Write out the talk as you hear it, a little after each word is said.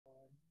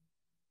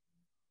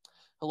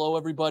Hello,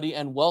 everybody,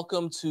 and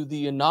welcome to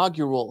the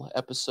inaugural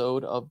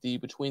episode of the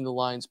Between the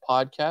Lines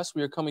podcast.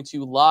 We are coming to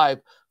you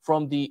live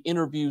from the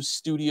interview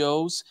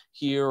studios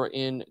here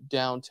in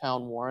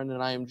downtown Warren,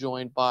 and I am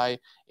joined by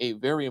a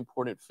very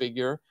important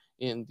figure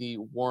in the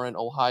Warren,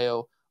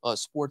 Ohio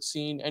sports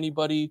scene.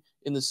 Anybody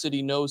in the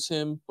city knows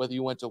him, whether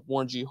you went to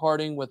Warren G.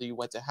 Harding, whether you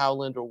went to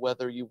Howland, or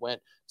whether you went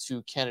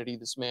to Kennedy.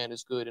 This man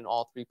is good in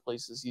all three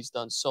places. He's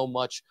done so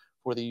much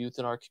for the youth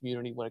in our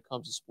community when it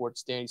comes to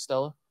sports. Dante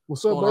Stella.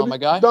 What's up, going baby? on, my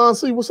guy? Don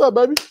C, what's up,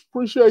 baby?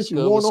 Appreciate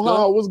you. Warren,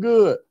 Ohio, what's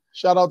good?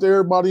 Shout out to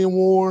everybody in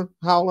Warren,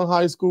 Howland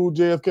High School,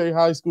 JFK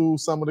High School,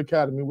 Summit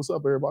Academy. What's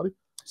up, everybody?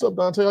 What's up,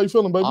 Dante? How you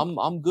feeling, baby?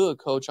 I'm good,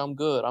 Coach. I'm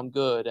good.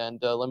 And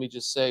let me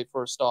just say,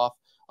 first off,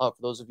 for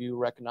those of you who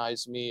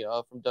recognize me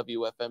from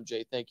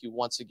WFMJ, thank you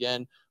once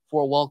again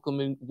for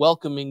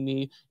welcoming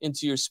me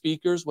into your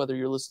speakers, whether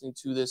you're listening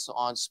to this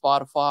on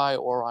Spotify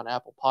or on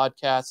Apple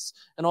Podcasts,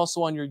 and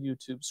also on your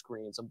YouTube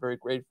screens. I'm very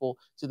grateful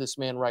to this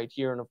man right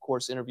here, and of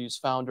course, Interviews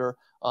founder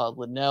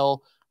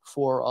Linnell,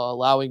 for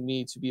allowing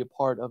me to be a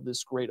part of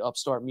this great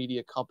upstart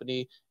media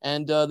company.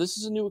 And this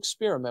is a new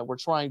experiment. We're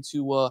trying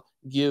to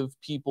give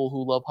people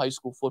who love high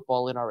school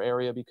football in our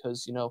area,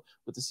 because, you know,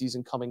 with the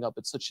season coming up,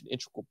 it's such an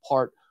integral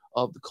part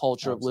of the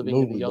culture of living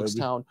in the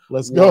Youngstown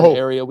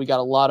area. We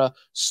got a lot of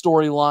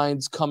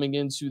storylines coming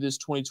into this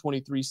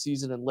 2023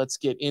 season, and let's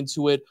get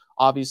into it.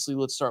 Obviously,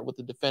 let's start with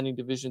the defending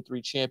Division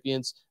III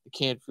champions, the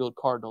Canfield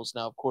Cardinals.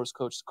 Now, of course,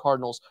 Coach, the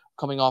Cardinals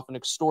coming off an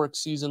historic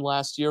season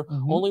last year.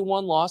 Only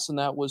one loss, and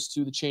that was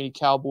to the Cheney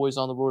Cowboys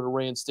on the road at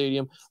Rayan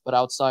Stadium. But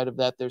outside of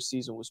that, their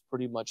season was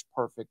pretty much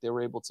perfect. They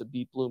were able to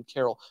beat Bloom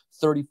Carroll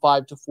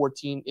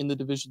 35-14 in the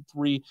Division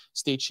III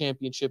state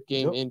championship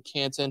game in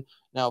Canton.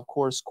 Now, of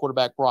course,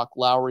 quarterback Brock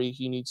Lowry,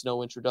 he needs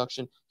no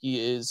introduction. He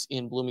is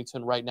in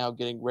Bloomington right now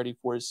getting ready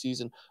for his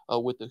season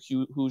with the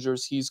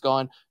Hoosiers. He's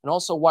gone. And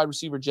also wide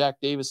receiver Jack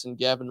Davis and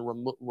Gavin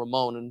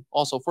Ramon. And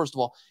also, first of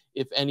all,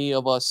 if any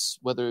of us,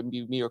 whether it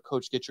be me or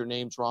Coach, get your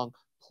names wrong,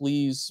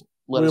 please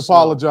let us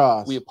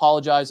know. We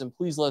apologize, and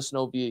please let us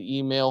know via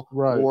email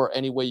or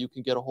any way you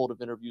can get a hold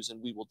of Interviews,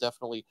 and we will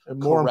definitely correct that.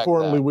 And more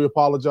importantly, we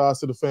apologize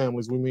to the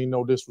families. We mean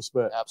no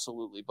disrespect.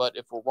 Absolutely. But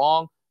if we're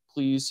wrong,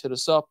 please hit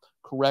us up,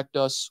 correct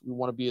us. We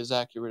want to be as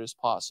accurate as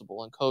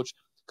possible. And Coach,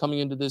 coming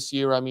into this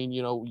year, I mean,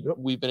 you know,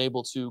 we've been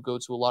able to go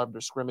to a lot of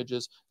their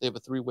scrimmages. They have a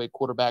three-way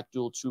quarterback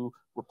duel to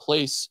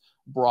replace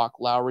Brock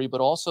Lowry, but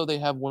also they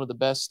have one of the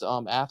best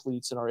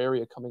athletes in our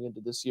area coming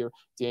into this year,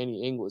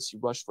 Danny Inglis. He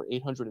rushed for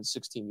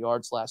 816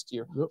 yards last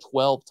year,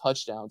 12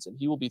 touchdowns, and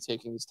he will be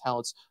taking his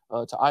talents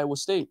to Iowa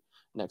State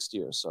next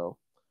year. So,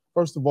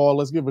 first of all,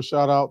 let's give a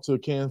shout out to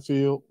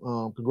Canfield.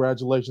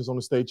 Congratulations on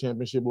the state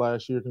championship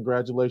last year.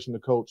 Congratulations to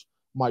Coach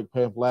Mike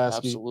Pamplaski.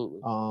 Absolutely.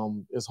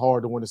 It's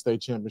hard to win a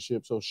state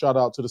championship. So shout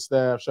out to the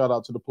staff, shout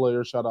out to the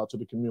players, shout out to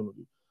the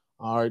community.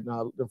 All right,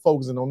 now they're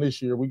focusing on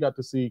this year. We got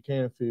to see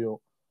Canfield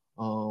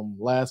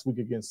last week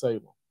against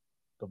Salem.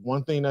 The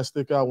one thing that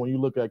stick out when you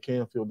look at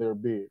Canfield, they're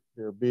big.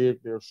 They're big,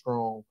 they're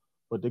strong,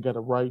 but they got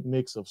a right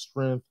mix of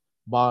strength,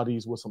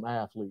 bodies with some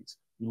athletes.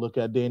 You look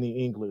at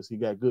Danny Inglis. He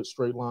got good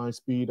straight line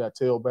speed at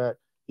tailback.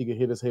 He can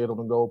hit his head on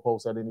the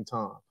goalpost at any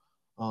time.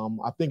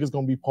 I think it's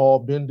going to be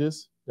Paul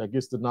Bendis that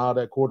gets the nod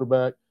at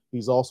quarterback.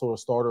 He's also a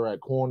starter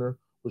at corner,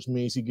 which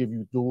means he gives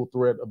you dual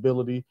threat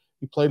ability.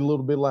 He played a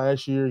little bit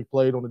last year. He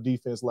played on the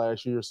defense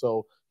last year,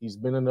 so he's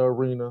been in the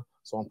arena.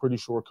 So I'm pretty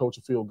sure Coach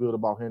will feel good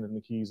about handing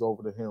the keys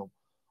over to him.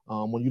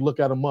 When you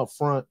look at them up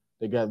front,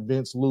 they got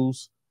Vince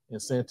Luce and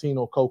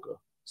Santino Coca.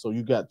 So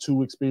you got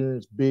two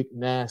experienced, big,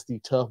 nasty,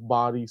 tough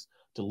bodies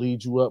to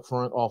lead you up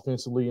front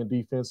offensively and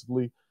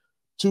defensively.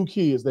 Two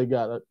kids they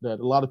got that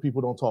a lot of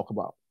people don't talk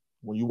about.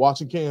 When you're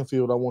watching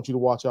Canfield, I want you to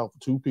watch out for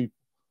two people.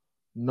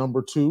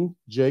 Number 2,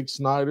 Jake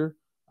Snyder.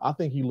 I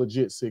think he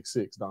legit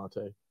 6'6",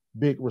 Dante.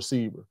 Big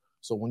receiver.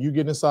 So when you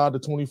get inside the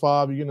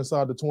 25, you get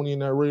inside the 20 in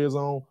that red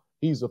zone,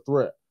 he's a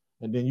threat.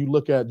 And then you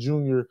look at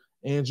junior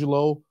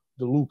Angelo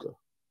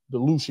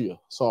DeLucia.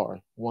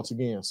 Once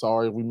again,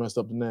 sorry if we messed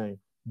up the name.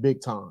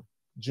 Big time.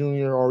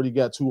 Junior already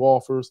got 2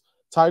 offers.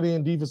 Tight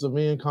end, defensive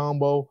end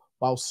combo,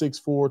 about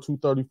 6'4",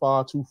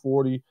 235,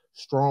 240,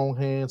 strong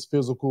hands,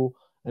 physical.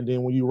 And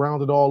then when you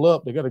round it all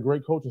up, they got a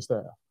great coaching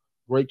staff,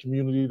 great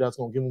community that's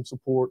going to give them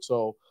support.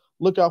 So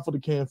look out for the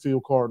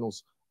Canfield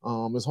Cardinals.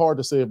 It's hard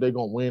to say if they're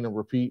going to win and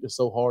repeat. It's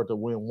so hard to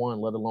win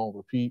one, let alone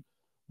repeat.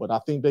 But I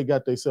think they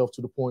got themselves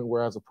to the point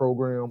where as a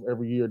program,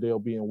 every year they'll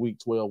be in week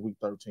 12, week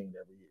 13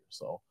 every year.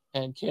 So.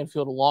 And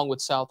Canfield, along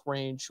with South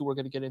Range, who we're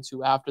going to get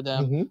into after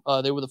them,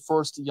 they were the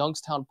first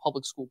Youngstown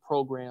public school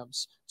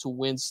programs to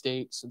win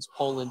state since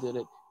Poland did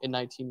it in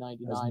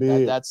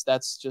 1999.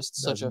 That's just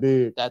such a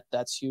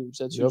that's huge.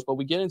 That's huge. But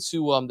we get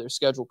into their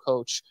schedule,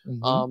 Coach.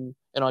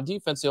 And on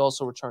defense, they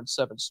also returned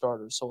 7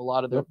 starters. So a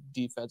lot of their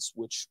defense,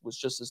 which was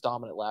just as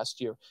dominant last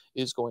year,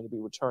 is going to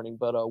be returning.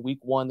 But week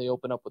 1, they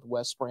open up with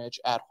West Branch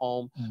at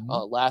home.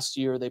 Last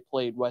year, they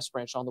played West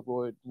Branch on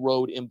the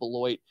road in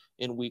Beloit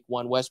in week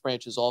 1. West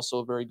Branch is also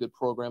a very good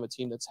program, a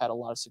team that's had a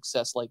lot of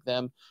success like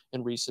them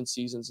in recent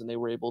seasons, and they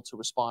were able to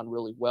respond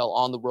really well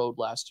on the road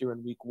last year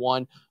in week week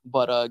 1.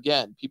 But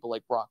again, people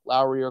like Brock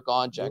Lowry are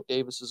gone. Jack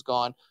Davis is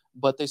gone.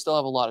 But they still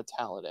have a lot of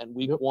talent. And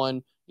week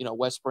 1,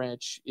 West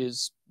Branch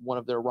is one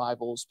of their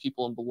rivals.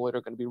 People in Beloit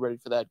are going to be ready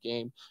for that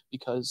game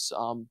because,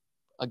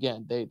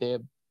 again, they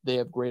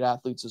have great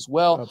athletes as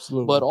well.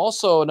 Absolutely. But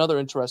also another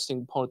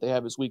interesting opponent they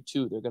have is week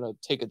 2. They're going to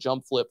take a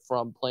jump flip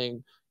from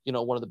playing,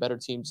 one of the better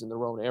teams in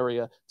their own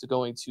area to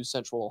going to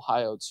Central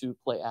Ohio to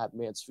play at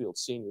Mansfield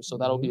Senior. So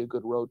that'll be a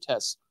good road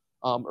test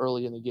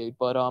early in the gate.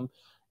 But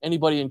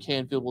anybody in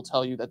Canfield will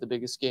tell you that the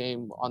biggest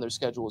game on their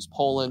schedule is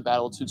Poland,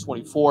 Battle of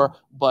 224.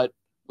 But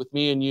with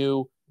me and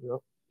you,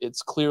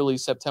 it's clearly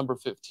September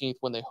 15th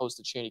when they host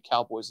the Cheney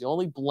Cowboys. The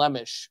only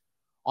blemish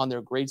on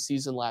their great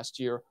season last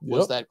year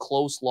was that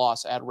close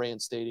loss at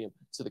Rayen Stadium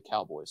to the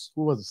Cowboys.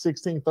 Who was it,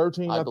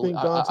 16-13, I think,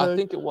 Dante? I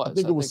think it was. I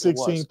think it was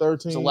 16-13.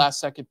 It was a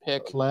last-second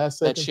pick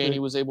that Cheney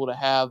was able to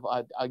have.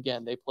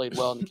 Again, they played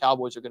well, and the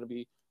Cowboys are going to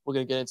be – we're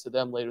going to get into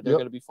them later. They're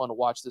going to be fun to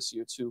watch this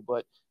year too.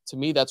 But to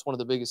me, that's one of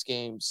the biggest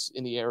games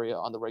in the area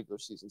on the regular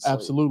season slate.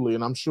 Absolutely,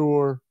 and I'm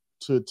sure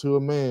to a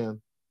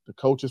man, the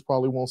coaches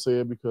probably won't say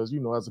it because,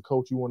 as a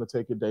coach, you want to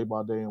take it day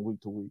by day and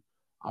week to week.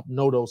 I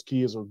know those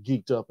kids are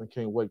geeked up and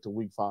can't wait to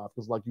week 5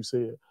 because, like you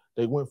said,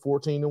 they went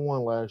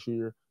 14-1 last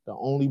year. The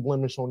only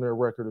blemish on their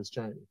record is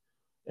Cheney.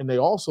 And they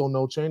also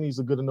know Cheney's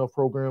a good enough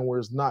program where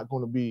it's not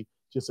going to be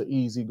just an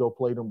easy go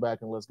play them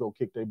back and let's go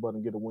kick their butt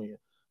and get a win.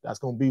 That's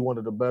going to be one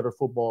of the better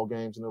football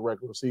games in the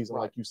regular season,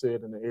 like you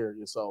said, in the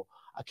area. So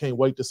I can't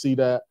wait to see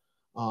that.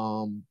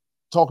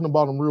 Talking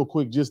about them real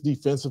quick, just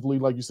defensively,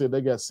 like you said,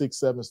 they got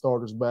 6-7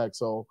 starters back.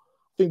 So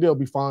I think they'll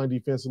be fine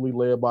defensively,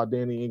 led by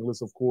Danny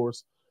Inglis, of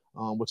course.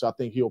 Which I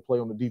think he'll play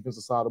on the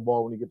defensive side of the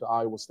ball when he get to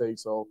Iowa State.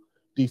 So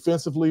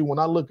defensively, when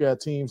I look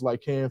at teams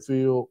like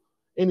Canfield,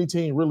 any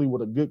team really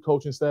with a good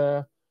coaching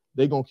staff,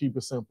 they're going to keep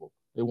it simple.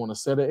 They want to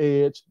set an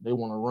edge. They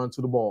want to run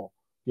to the ball,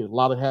 get a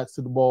lot of hats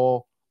to the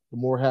ball. The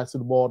more hats to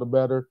the ball, the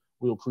better.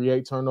 We'll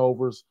create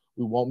turnovers.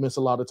 We won't miss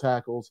a lot of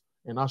tackles.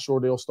 And I'm sure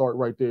they'll start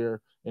right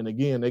there. And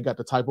again, they got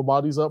the type of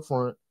bodies up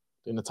front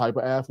and the type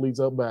of athletes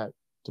up back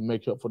to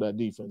make up for that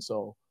defense.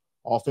 So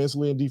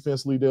offensively and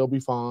defensively, they'll be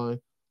fine.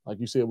 Like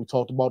you said, we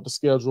talked about the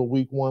schedule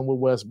week 1 with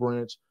West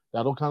Branch.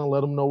 That'll kind of let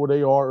them know where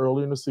they are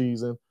early in the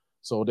season.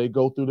 So they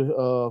go through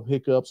the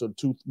hiccups of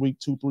week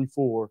 2, 3,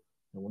 4.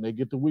 And when they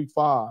get to week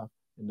 5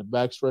 in the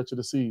back stretch of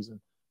the season,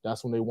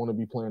 that's when they want to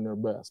be playing their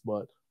best.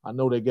 But I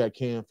know they got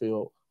Cheney.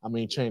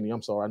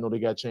 I'm sorry. I know they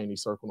got Cheney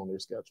circled on their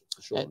schedule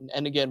for sure.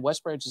 And again,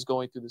 West Branch is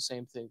going through the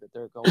same thing that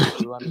they're going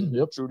through. I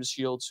mean, Drew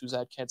Shields, who's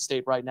at Kent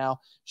State right now.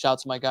 Shout out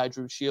to my guy,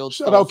 Drew Shields.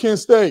 Shout out Kent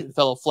State.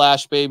 Fellow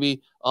Flash,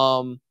 baby.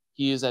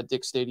 He is at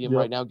Dick Stadium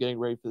right now getting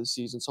ready for the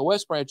season. So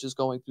West Branch is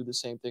going through the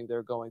same thing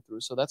they're going through.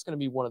 So that's going to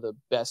be one of the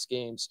best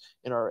games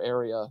in our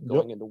area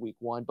going into week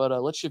 1. But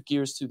let's shift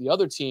gears to the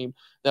other team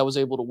that was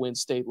able to win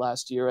state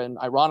last year. And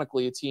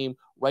ironically, a team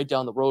right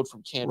down the road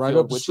from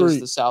Canfield, which is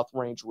the South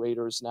Range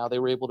Raiders. Now, they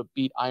were able to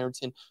beat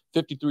Ironton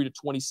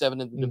 53-27 in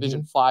the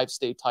Division 5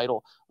 state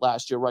title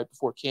last year, right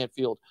before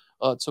Canfield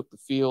took the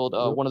field.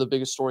 One of the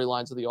biggest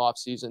storylines of the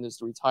offseason is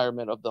the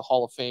retirement of the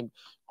Hall of Fame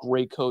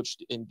great coach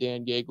in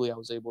Dan Yeagley. I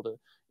was able to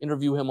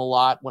interview him a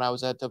lot when I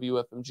was at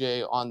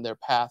WFMJ on their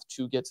path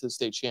to get to the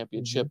state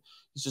championship.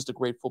 He's just a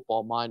great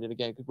football mind. And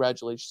again,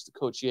 congratulations to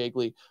Coach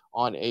Yeagley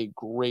on a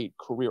great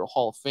career,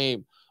 Hall of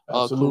Fame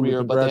career.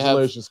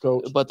 Congratulations,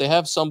 Coach. But they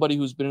have somebody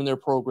who's been in their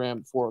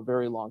program for a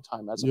very long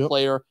time as a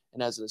player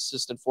and as an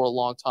assistant for a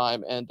long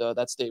time, and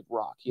that's Dave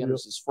Rock. He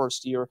enters his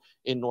first year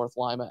in North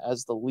Lima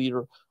as the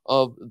leader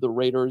of the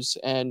Raiders,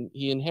 and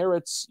he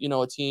inherits,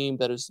 a team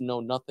that has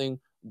known nothing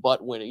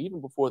but winning,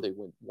 even before they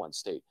won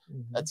state.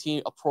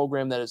 A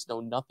program that has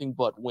known nothing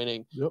but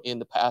winning in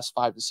the past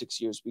 5 to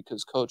 6 years.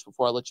 Because, Coach,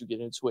 before I let you get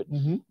into it,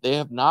 they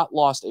have not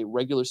lost a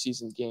regular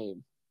season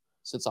game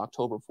since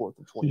October 4th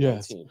of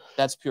 2019.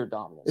 That's pure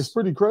dominance. It's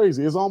pretty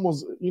crazy. It's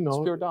almost, it's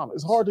pure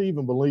dominance. It's hard to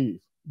even believe.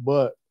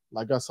 But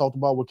like I talked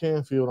about with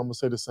Canfield, I'm going to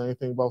say the same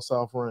thing about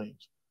South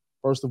Range.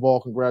 First of all,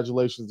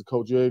 congratulations to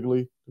Coach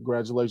Yeagley.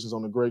 Congratulations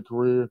on a great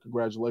career.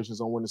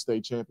 Congratulations on winning the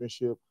state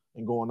championship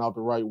and going out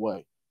the right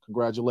way.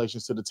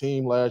 Congratulations to the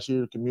team last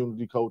year,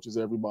 community coaches,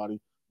 everybody.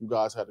 You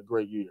guys had a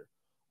great year.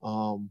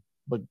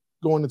 But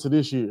going into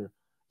this year,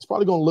 it's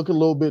probably going to look a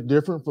little bit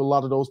different for a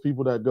lot of those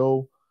people that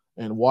go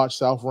and watch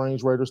South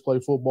Range Raiders play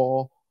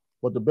football.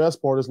 But the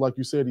best part is, like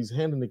you said, he's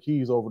handing the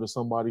keys over to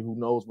somebody who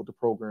knows what the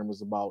program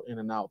is about in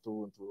and out,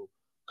 through and through.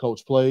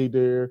 Coach played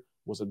there,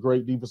 was a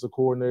great defensive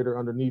coordinator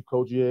underneath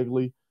Coach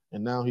Yeagley,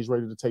 and now he's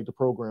ready to take the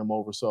program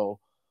over. So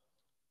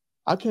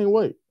I can't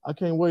wait.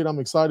 I'm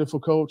excited for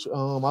Coach. I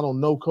don't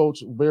know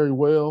Coach very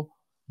well,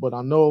 but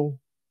I know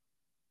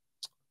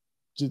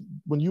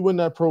when you in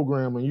that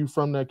program and you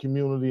from that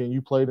community and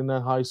you played in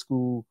that high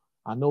school,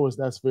 I know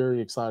that's very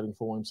exciting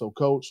for him. So,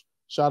 Coach,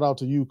 shout out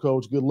to you,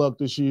 Coach. Good luck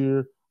this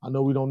year. I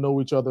know we don't know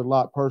each other a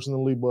lot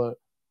personally, but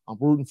I'm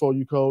rooting for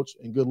you, Coach,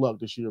 and good luck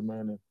this year,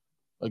 man. And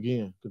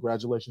again,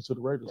 congratulations to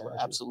the Raiders last year.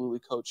 Absolutely,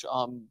 Coach.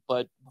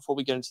 But before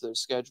we get into their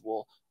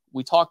schedule,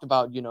 we talked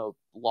about,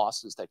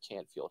 losses that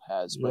Canfield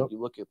has, but you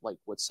look at like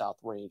what South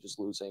Range is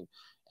losing,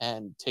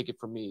 and take it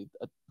from me,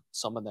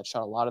 someone that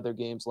shot a lot of their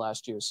games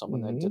last year,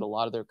 someone that did a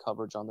lot of their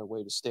coverage on their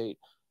way to state.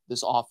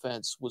 This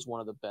offense was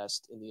one of the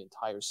best in the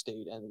entire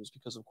state, and it was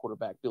because of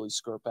quarterback Billy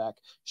Skirpak,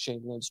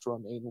 Shane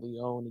Lindstrom, Aiden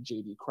Leone, and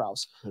J.D.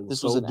 Krause.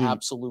 This was an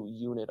absolute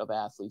unit of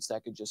athletes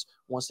that could just,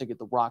 once they get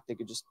the rock, they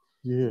could just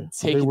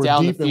take it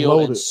down the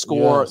field and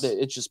score.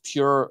 It's just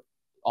pure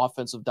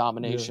offensive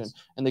domination.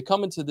 And they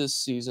come into this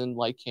season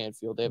like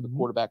Canfield. They have a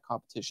quarterback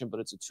competition, but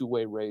it's a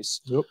two-way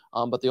race.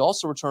 But they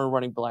also return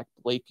running back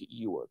Blake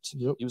Ewart.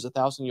 He was a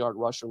 1,000-yard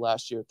rusher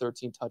last year,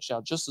 13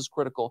 touchdowns, just as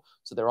critical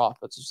to their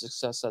offensive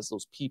success as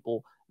those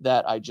people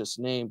that I just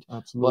named.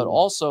 But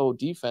also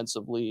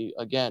defensively,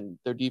 again,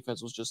 their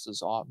defense was just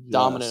as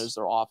dominant as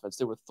their offense.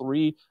 There were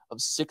 3 of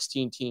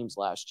 16 teams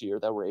last year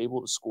that were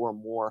able to score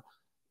more.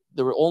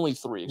 There were only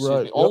 3,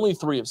 only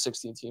 3 of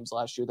 16 teams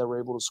last year that were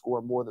able to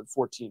score more than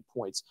 14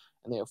 points,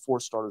 and they have 4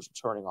 starters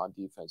returning on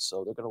defense,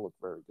 so they're going to look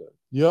very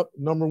good.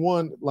 Number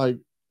one, like,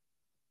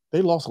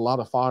 they lost a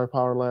lot of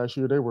firepower last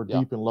year. They were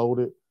deep and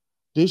loaded.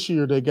 This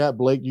year, they got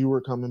Blake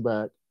Ewart coming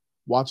back.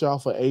 Watch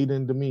out for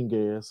Aiden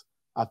Dominguez.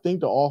 I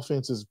think the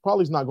offense is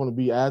probably not going to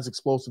be as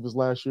explosive as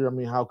last year. I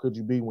mean, how could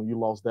you be when you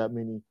lost that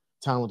many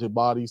talented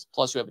bodies?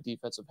 Plus, you have a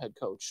defensive head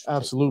coach.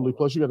 Absolutely.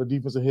 Plus, you got a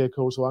defensive head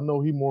coach. So I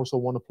know he more so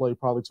want to play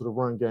probably to the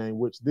run game,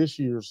 which this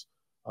year's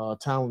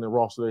talent and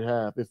roster they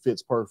have, it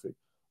fits perfect.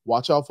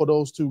 Watch out for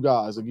those 2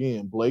 guys.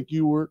 Again, Blake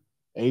Ewart,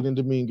 Aiden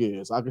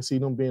Dominguez. I can see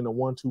them being a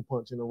 1-2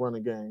 punch in the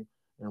running game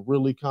and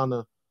really kind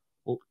of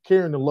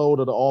carrying the load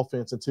of the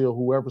offense until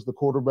whoever's the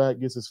quarterback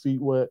gets his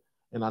feet wet.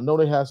 And I know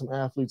they have some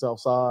athletes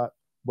outside,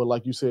 but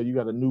like you said, you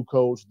got a new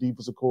coach,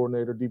 defensive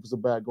coordinator,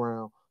 defensive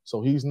background. So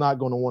he's not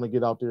going to want to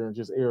get out there and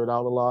just air it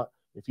out a lot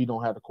if he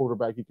don't have the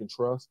quarterback he can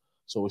trust.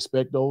 So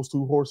expect those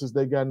 2 horses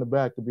they got in the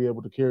back to be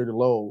able to carry the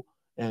load.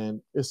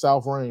 And it's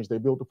South Range. They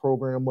built the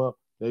program up.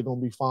 They're going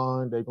to be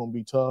fine. They're going to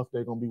be tough.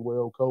 They're going to be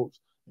well coached.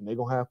 And they're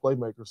going to have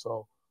playmakers.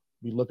 So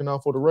be looking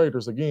out for the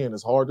Raiders. Again,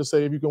 it's hard to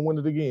say if you can win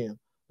it again.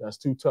 That's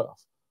too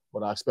tough.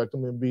 But I expect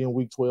them to be in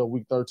week 12,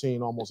 week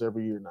 13 almost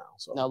every year now.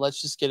 So now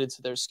let's just get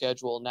into their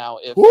schedule. Now,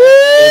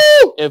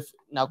 if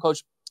now,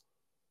 Coach,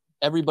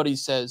 everybody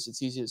says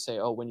it's easy to say,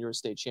 oh, when you're a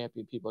state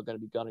champion, people are going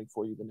to be gunning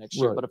for you the next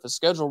year. But if a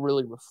schedule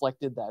really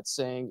reflected that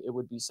saying, it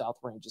would be South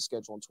Range's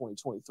schedule in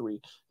 2023.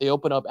 They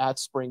open up at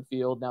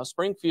Springfield. Now,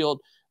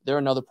 Springfield, they're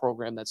another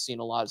program that's seen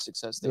a lot of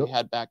success. They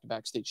had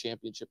back-to-back state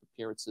championship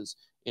appearances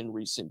in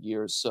recent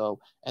years. So,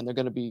 and they're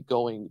going to be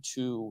going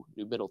to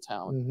New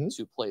Middletown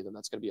to play them.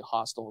 That's going to be a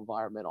hostile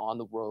environment on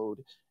the road.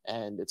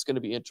 And it's going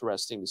to be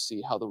interesting to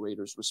see how the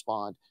Raiders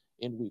respond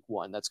in week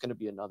 1. That's going to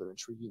be another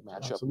intriguing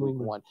matchup in week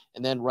 1.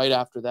 And then right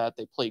after that,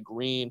 they play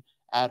Green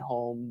at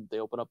home. They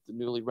open up the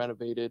newly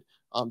renovated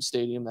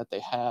stadium that they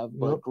have.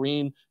 But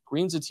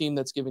Green's a team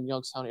that's given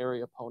Youngstown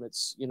area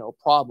opponents,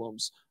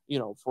 problems,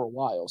 for a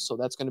while. So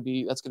that's going to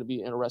be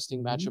an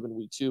interesting matchup in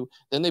week 2.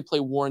 Then they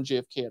play Warren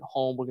JFK at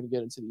home. We're going to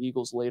get into the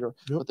Eagles later,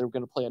 but they're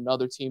going to play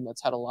another team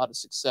that's had a lot of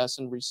success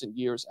in recent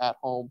years at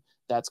home.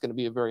 That's going to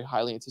be a very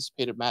highly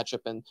anticipated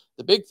matchup. And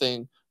the big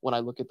thing when I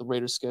look at the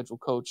Raiders schedule,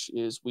 Coach,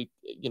 is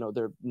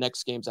their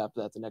next games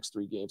after that, the next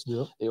 3 games,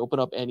 they open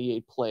up NEA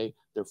play.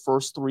 Their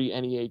first 3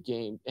 NEA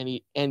games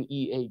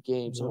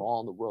are all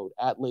on the road,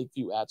 at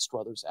Lakeview, at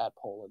Struthers, at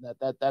Poland.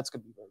 That's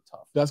going to be very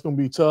tough. That's going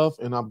to be tough.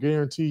 And I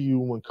guarantee you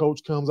when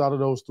Coach comes out of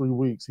those 3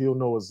 weeks, he'll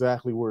know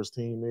exactly where his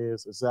team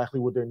is, exactly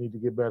what they need to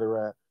get better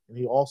at. And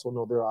he also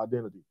know their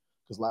identity.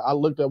 Because when I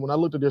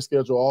looked at their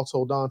schedule,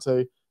 also,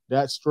 Dante,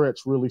 that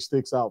stretch really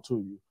sticks out to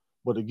you.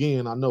 But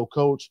again, I know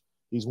Coach,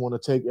 he's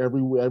want to take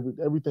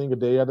everything a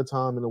day at a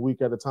time and a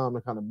week at a time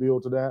and kind of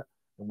build to that.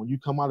 And when you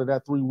come out of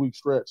that 3-week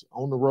stretch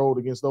on the road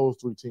against those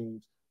 3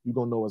 teams, you're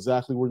going to know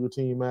exactly where your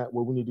team at,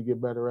 where we need to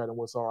get better at, and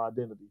what's our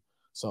identity.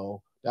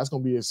 So that's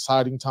going to be an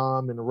exciting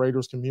time in the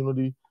Raiders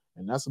community,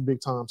 and that's a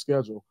big-time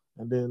schedule.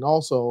 And then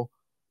also,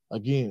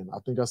 again, I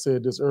think I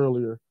said this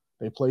earlier,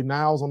 they play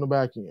Niles on the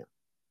back end.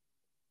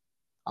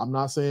 I'm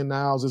not saying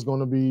Niles is going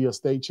to be a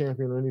state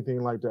champion or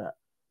anything like that.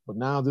 But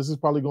now this is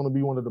probably going to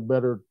be one of the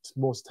better,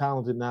 most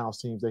talented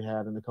Niles teams they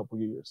had in a couple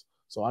of years.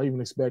 So I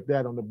even expect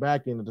that on the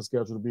back end of the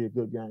schedule to be a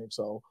good game.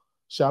 So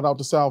shout out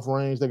to South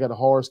Range. They got a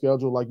hard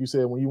schedule. Like you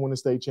said, when you win a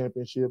state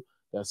championship,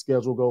 that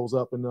schedule goes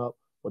up and up.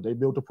 But they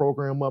built the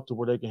program up to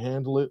where they can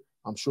handle it.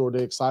 I'm sure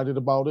they're excited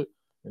about it.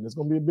 And it's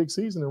going to be a big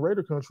season in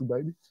Raider country,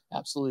 baby.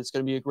 Absolutely. It's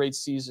going to be a great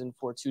season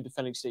for 2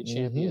 defending state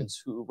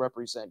champions who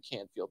represent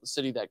Canfield, the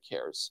city that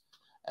cares,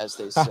 as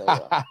they say.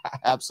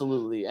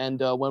 Absolutely.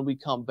 And when we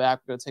come back,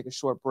 we're going to take a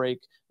short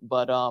break.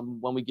 But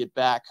when we get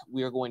back,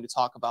 we are going to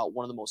talk about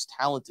one of the most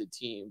talented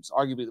teams,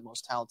 arguably the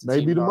most talented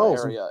team in our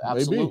area.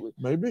 Absolutely.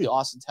 Maybe. The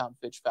Austintown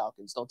Fitch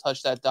Falcons. Don't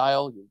touch that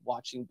dial. You're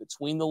watching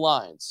Between the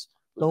Lines.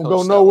 Don't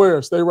go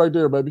nowhere. Stay right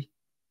there, baby.